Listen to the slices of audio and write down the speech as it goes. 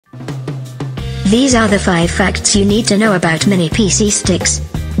These are the 5 facts you need to know about mini PC sticks.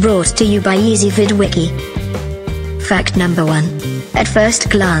 Brought to you by EasyVidWiki. Fact number 1. At first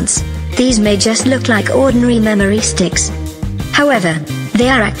glance, these may just look like ordinary memory sticks. However, they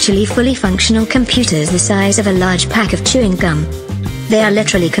are actually fully functional computers the size of a large pack of chewing gum. They are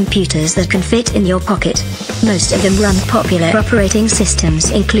literally computers that can fit in your pocket. Most of them run popular operating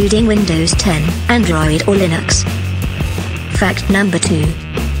systems including Windows 10, Android or Linux. Fact number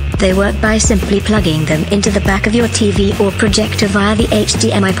 2. They work by simply plugging them into the back of your TV or projector via the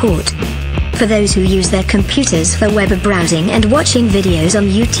HDMI port. For those who use their computers for web browsing and watching videos on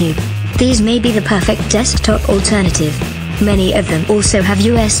YouTube, these may be the perfect desktop alternative. Many of them also have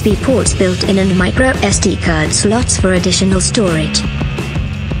USB ports built in and microSD card slots for additional storage.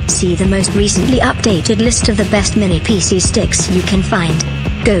 See the most recently updated list of the best mini PC sticks you can find.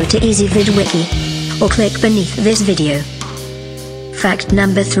 Go to EasyVidWiki or click beneath this video. Fact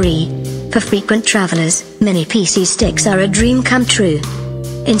number 3. For frequent travelers, mini PC sticks are a dream come true.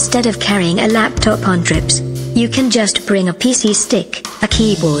 Instead of carrying a laptop on trips, you can just bring a PC stick, a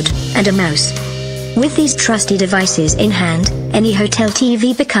keyboard, and a mouse. With these trusty devices in hand, any hotel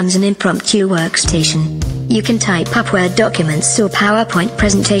TV becomes an impromptu workstation. You can type up Word documents or PowerPoint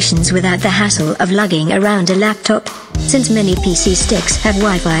presentations without the hassle of lugging around a laptop. Since many PC sticks have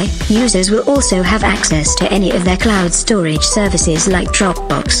Wi-Fi, users will also have access to any of their cloud storage services like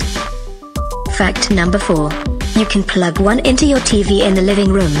Dropbox. Fact number 4. You can plug one into your TV in the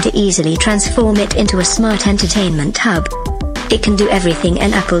living room to easily transform it into a smart entertainment hub. It can do everything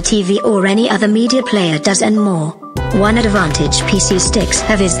an Apple TV or any other media player does and more. One advantage PC sticks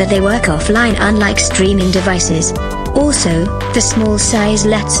have is that they work offline unlike streaming devices. Also, the small size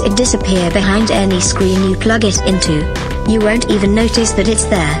lets it disappear behind any screen you plug it into. You won't even notice that it's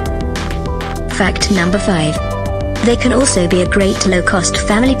there. Fact number 5. They can also be a great low-cost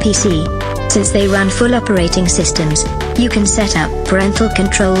family PC. Since they run full operating systems, you can set up parental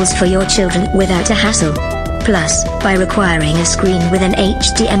controls for your children without a hassle. Plus, by requiring a screen with an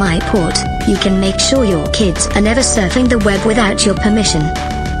HDMI port, you can make sure your kids are never surfing the web without your permission.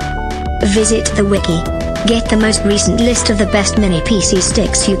 Visit the wiki. Get the most recent list of the best mini PC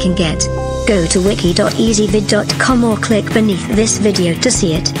sticks you can get. Go to wiki.easyvid.com or click beneath this video to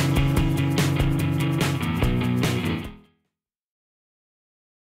see it.